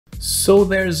So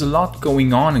there's a lot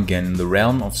going on again in the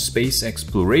realm of space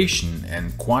exploration,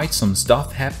 and quite some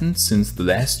stuff happened since the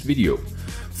last video.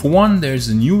 For one, there's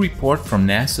a new report from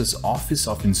NASA's Office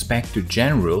of Inspector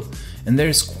General, and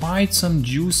there's quite some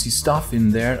juicy stuff in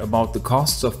there about the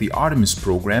costs of the Artemis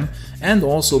program and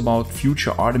also about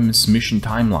future Artemis mission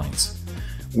timelines.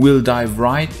 We'll dive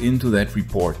right into that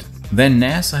report. Then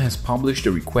NASA has published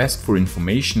a request for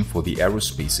information for the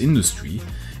aerospace industry,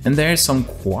 and there's some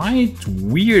quite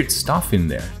weird stuff in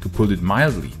there, to put it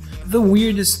mildly. The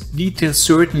weirdest detail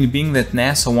certainly being that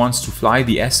NASA wants to fly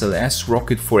the SLS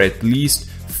rocket for at least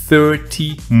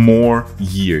 30 more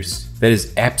years. That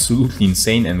is absolutely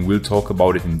insane, and we'll talk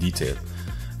about it in detail.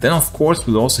 Then of course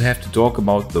we'll also have to talk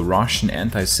about the Russian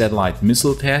anti-satellite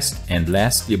missile test, and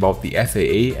lastly about the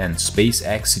FAA and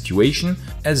SpaceX situation,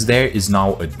 as there is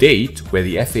now a date where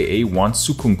the FAA wants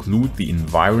to conclude the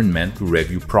environmental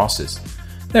review process.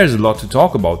 There's a lot to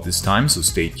talk about this time, so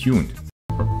stay tuned.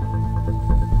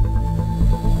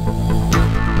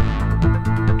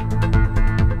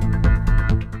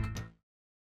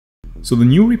 So the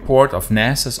new report of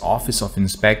NASA's Office of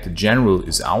Inspector General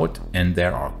is out, and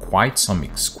there are quite some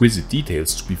exquisite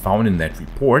details to be found in that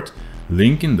report,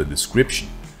 link in the description.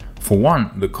 For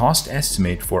one, the cost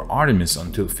estimate for Artemis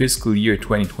until fiscal year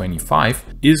 2025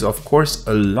 is of course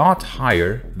a lot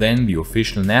higher than the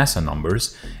official NASA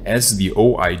numbers, as the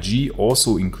OIG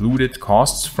also included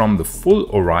costs from the full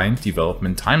Orion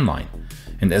development timeline.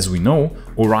 And as we know,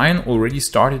 Orion already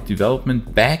started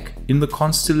development back in the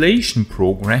Constellation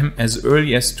program as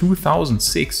early as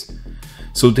 2006.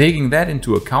 So taking that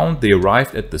into account, they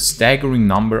arrived at the staggering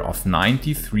number of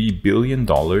 $93 billion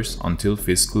until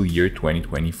fiscal year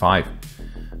 2025.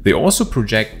 They also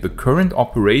project the current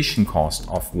operation cost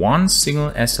of one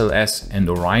single SLS and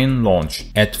Orion launch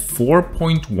at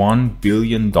 $4.1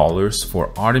 billion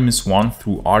for Artemis 1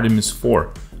 through Artemis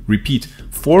 4. Repeat,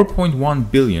 $4.1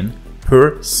 billion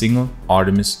per single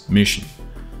Artemis mission.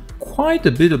 Quite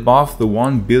a bit above the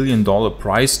 $1 billion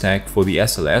price tag for the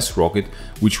SLS rocket,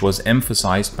 which was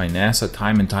emphasized by NASA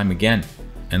time and time again.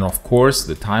 And of course,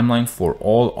 the timeline for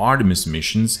all Artemis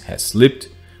missions has slipped,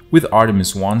 with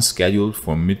Artemis 1 scheduled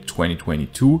for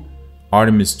mid-2022,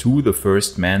 Artemis 2, the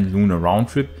first manned lunar round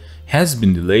trip, has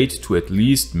been delayed to at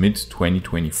least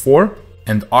mid-2024,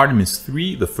 and Artemis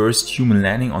 3, the first human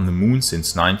landing on the moon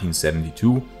since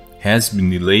 1972, has been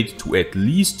delayed to at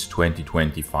least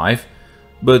 2025,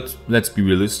 but let's be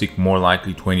realistic, more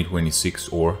likely 2026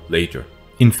 or later.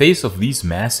 In face of these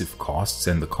massive costs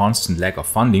and the constant lack of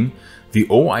funding, the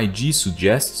OIG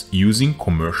suggests using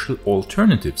commercial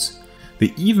alternatives.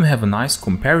 They even have a nice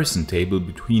comparison table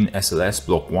between SLS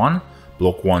Block 1,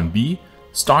 Block 1B,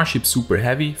 Starship Super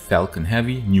Heavy, Falcon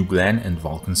Heavy, New Glenn and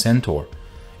Vulcan Centaur.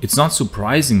 It's not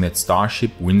surprising that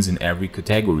Starship wins in every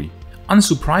category.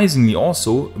 Unsurprisingly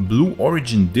also, Blue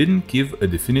Origin didn't give a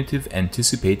definitive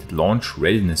anticipated launch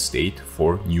readiness date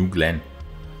for New Glenn.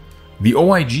 The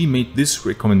OIG made this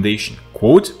recommendation,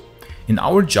 quote, "In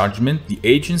our judgment, the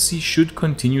agency should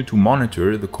continue to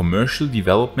monitor the commercial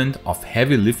development of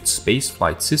heavy-lift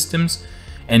spaceflight systems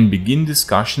and begin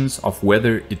discussions of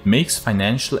whether it makes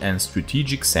financial and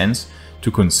strategic sense to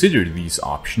consider these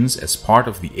options as part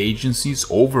of the agency's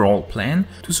overall plan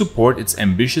to support its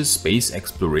ambitious space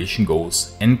exploration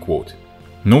goals." End quote.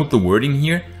 Note the wording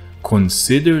here,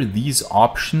 consider these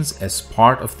options as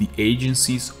part of the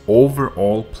agency's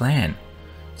overall plan.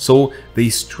 So they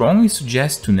strongly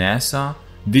suggest to NASA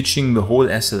ditching the whole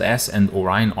SLS and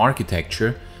Orion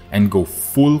architecture and go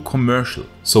full commercial.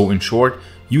 So in short,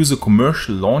 use a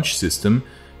commercial launch system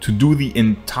to do the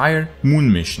entire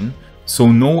moon mission, so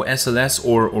no SLS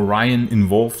or Orion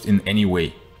involved in any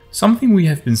way. Something we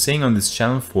have been saying on this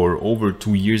channel for over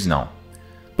 2 years now.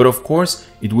 But of course,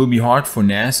 it will be hard for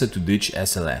NASA to ditch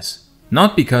SLS.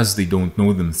 Not because they don't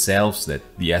know themselves that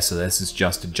the SLS is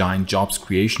just a giant jobs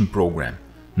creation program.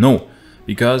 No,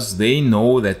 because they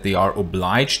know that they are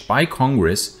obliged by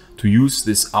Congress to use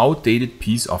this outdated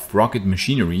piece of rocket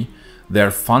machinery.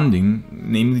 Their funding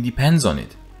namely depends on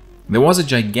it. There was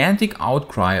a gigantic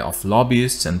outcry of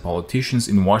lobbyists and politicians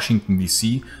in Washington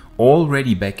DC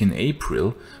already back in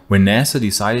April, when NASA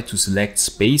decided to select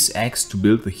SpaceX to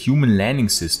build the human landing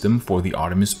system for the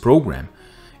Artemis program,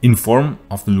 in form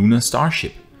of the lunar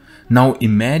Starship. Now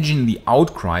imagine the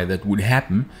outcry that would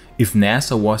happen if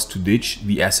NASA was to ditch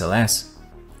the SLS.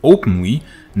 Openly,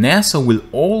 NASA will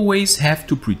always have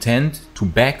to pretend to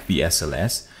back the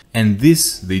SLS, and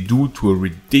this they do to a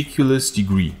ridiculous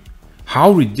degree.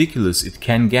 How ridiculous it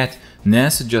can get,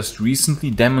 NASA just recently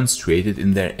demonstrated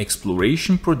in their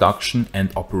Exploration, Production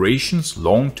and Operations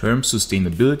Long-Term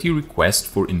Sustainability Request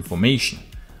for Information,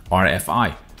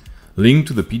 RFI. Link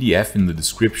to the PDF in the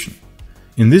description.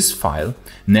 In this file,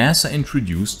 NASA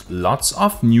introduced lots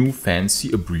of new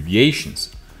fancy abbreviations.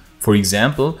 For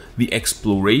example, the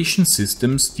Exploration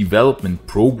Systems Development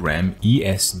Program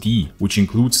 (ESD), which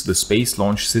includes the Space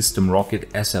Launch System rocket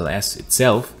SLS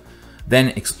itself, then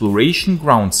Exploration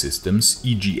Ground Systems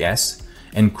 (EGS),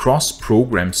 and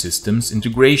Cross-Program Systems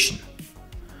Integration.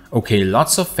 Okay,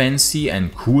 lots of fancy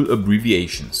and cool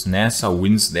abbreviations. NASA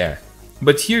wins there.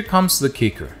 But here comes the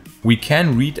kicker. We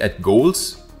can read at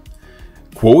goals,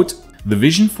 quote, "The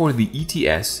vision for the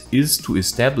ETS is to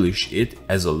establish it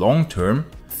as a long-term,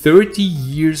 30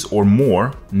 years or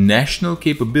more national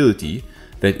capability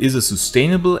that is a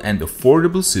sustainable and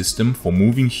affordable system for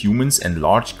moving humans and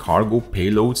large cargo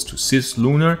payloads to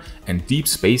cislunar and deep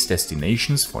space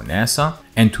destinations for NASA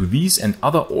and to these and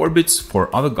other orbits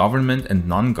for other government and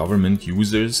non-government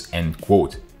users," end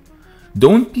quote.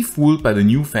 Don't be fooled by the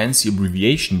new fancy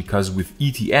abbreviation, because with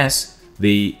ETS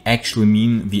they actually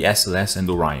mean the SLS and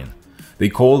Orion. They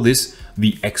call this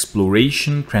the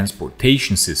Exploration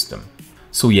Transportation System.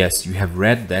 So yes, you have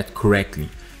read that correctly.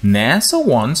 NASA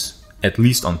wants, at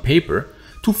least on paper,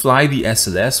 to fly the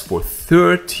SLS for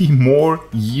 30 more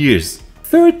years.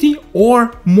 30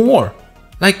 or more!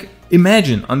 Like,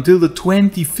 imagine, until the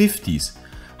 2050s.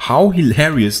 How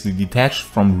hilariously detached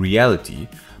from reality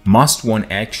must one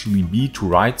actually be to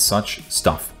write such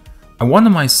stuff? I wonder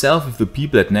myself if the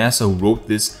people at NASA who wrote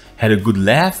this had a good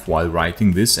laugh while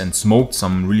writing this and smoked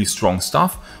some really strong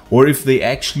stuff, or if they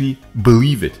actually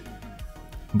believe it.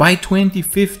 By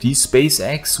 2050,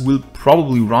 SpaceX will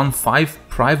probably run 5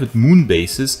 private moon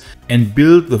bases and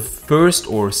build the first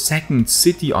or second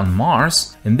city on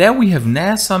Mars, and there we have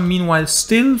NASA meanwhile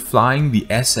still flying the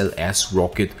SLS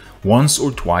rocket once or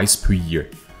twice per year.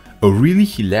 A really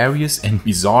hilarious and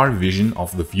bizarre vision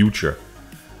of the future.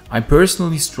 I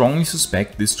personally strongly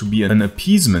suspect this to be an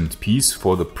appeasement piece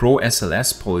for the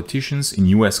pro-SLS politicians in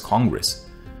US Congress.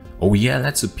 Oh yeah,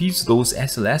 let's appease those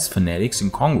SLS fanatics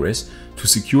in Congress to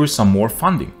secure some more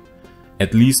funding.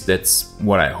 At least that's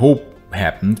what I hope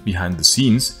happened behind the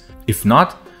scenes. If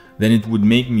not, then it would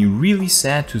make me really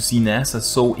sad to see NASA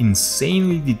so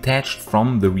insanely detached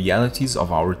from the realities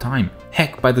of our time.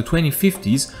 Heck, by the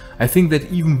 2050s, I think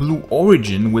that even Blue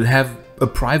Origin will have a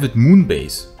private moon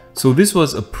base. So this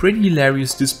was a pretty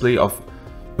hilarious display of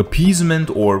appeasement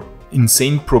or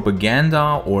insane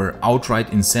propaganda or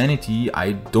outright insanity.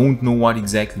 I don't know what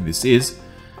exactly this is.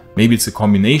 Maybe it's a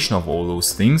combination of all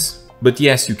those things. But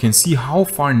yes, you can see how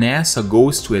far NASA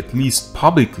goes to at least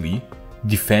publicly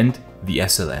defend the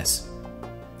SLS.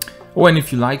 Oh, and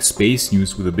if you like space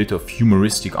news with a bit of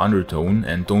humoristic undertone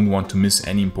and don't want to miss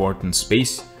any important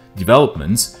space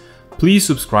developments, please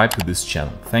subscribe to this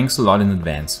channel. Thanks a lot in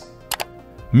advance.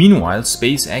 Meanwhile,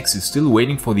 SpaceX is still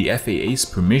waiting for the FAA's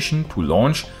permission to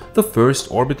launch the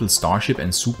first orbital Starship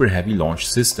and Super Heavy launch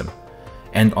system.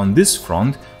 And on this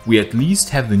front, we at least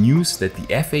have the news that the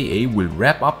FAA will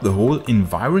wrap up the whole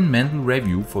environmental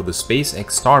review for the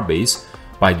SpaceX Starbase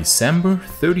by December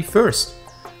 31st.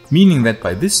 Meaning that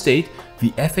by this date,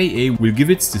 the FAA will give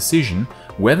its decision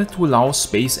whether to allow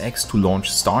SpaceX to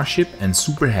launch Starship and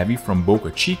Super Heavy from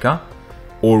Boca Chica,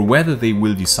 or whether they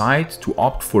will decide to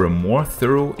opt for a more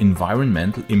thorough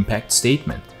environmental impact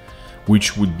statement,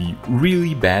 which would be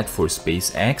really bad for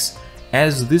SpaceX,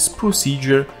 as this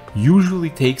procedure usually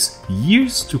takes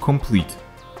years to complete.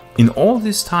 In all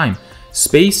this time,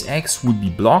 SpaceX would be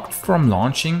blocked from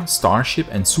launching Starship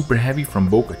and Super Heavy from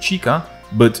Boca Chica,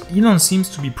 but Elon seems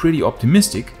to be pretty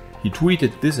optimistic. He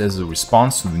tweeted this as a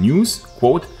response to the news,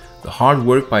 quote, "The hard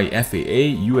work by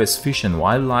FAA, US Fish and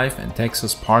Wildlife and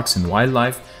Texas Parks and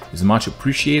Wildlife is much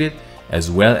appreciated,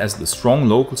 as well as the strong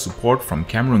local support from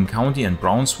Cameron County and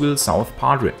Brownsville, South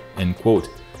Padre," end quote.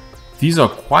 These are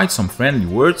quite some friendly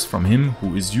words from him,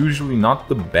 who is usually not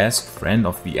the best friend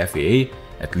of the FAA,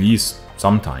 at least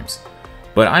sometimes.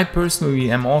 But I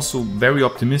personally am also very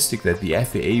optimistic that the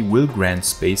FAA will grant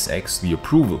SpaceX the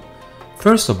approval.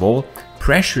 First of all,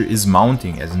 pressure is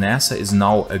mounting as NASA is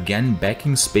now again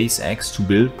backing SpaceX to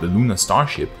build the lunar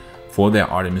Starship for their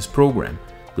Artemis program.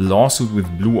 The lawsuit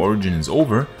with Blue Origin is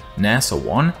over, NASA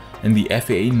won, and the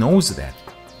FAA knows that.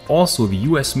 Also, the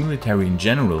US military in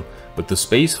general, but the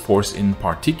Space Force in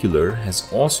particular, has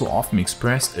also often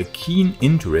expressed a keen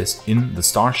interest in the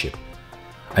Starship.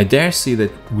 I dare say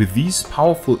that with these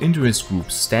powerful interest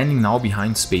groups standing now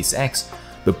behind SpaceX,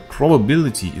 the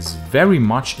probability is very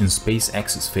much in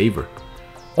SpaceX's favor.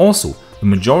 Also, the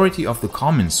majority of the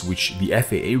comments which the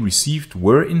FAA received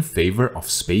were in favor of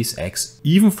SpaceX,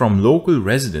 even from local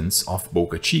residents of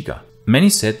Boca Chica. Many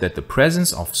said that the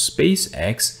presence of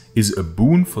SpaceX is a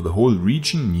boon for the whole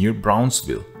region near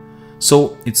Brownsville.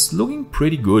 So it's looking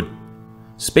pretty good.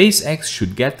 SpaceX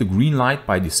should get the green light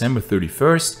by December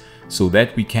 31st, so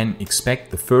that we can expect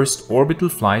the first orbital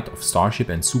flight of Starship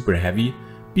and Super Heavy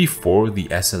before the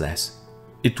SLS.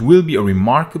 It will be a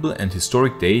remarkable and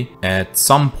historic day at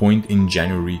some point in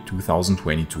January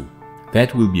 2022.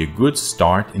 That will be a good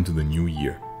start into the new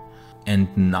year. And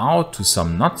now to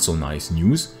some not so nice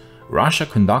news. Russia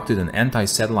conducted an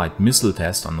anti-satellite missile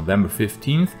test on November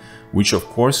 15th, which of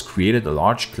course created a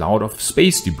large cloud of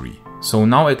space debris. So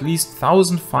now at least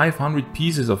 1,500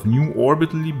 pieces of new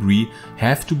orbital debris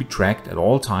have to be tracked at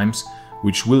all times,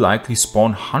 which will likely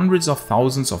spawn hundreds of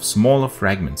thousands of smaller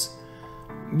fragments.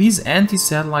 These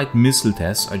anti-satellite missile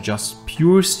tests are just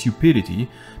pure stupidity,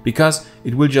 because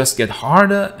it will just get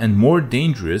harder and more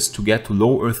dangerous to get to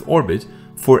low Earth orbit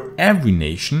for every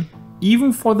nation,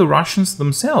 even for the Russians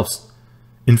themselves.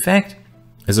 In fact,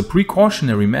 as a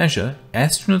precautionary measure,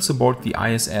 astronauts aboard the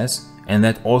ISS, and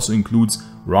that also includes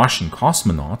Russian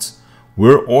cosmonauts,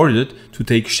 were ordered to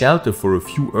take shelter for a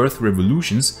few Earth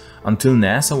revolutions until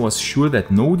NASA was sure that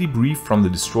no debris from the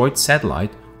destroyed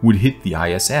satellite would hit the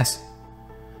ISS.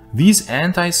 These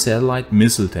anti-satellite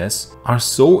missile tests are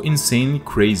so insanely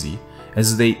crazy,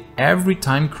 as they every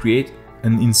time create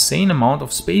an insane amount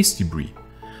of space debris.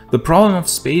 The problem of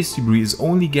space debris is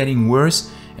only getting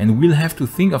worse, and we'll have to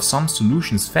think of some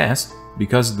solutions fast,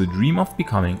 because the dream of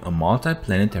becoming a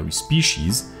multiplanetary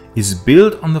species is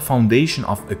built on the foundation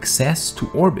of access to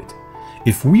orbit.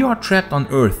 If we are trapped on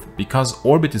Earth because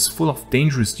orbit is full of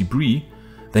dangerous debris,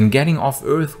 then getting off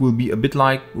Earth will be a bit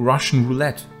like Russian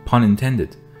roulette, pun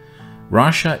intended.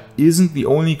 Russia isn't the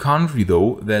only country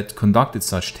though that conducted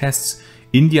such tests.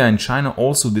 India and China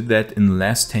also did that in the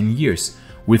last 10 years,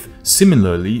 with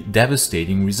similarly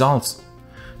devastating results.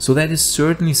 So that is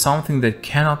certainly something that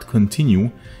cannot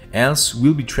continue, else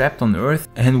we'll be trapped on Earth,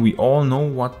 and we all know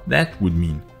what that would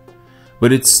mean.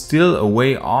 But it's still a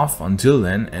way off until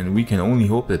then, and we can only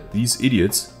hope that these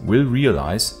idiots will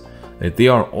realize that they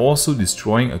are also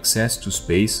destroying access to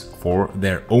space for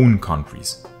their own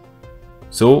countries.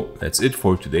 So that's it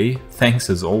for today.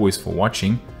 Thanks as always for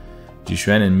watching.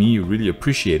 Jishuan and me really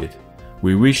appreciate it.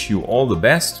 We wish you all the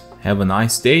best, have a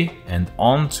nice day, and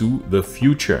on to the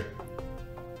future.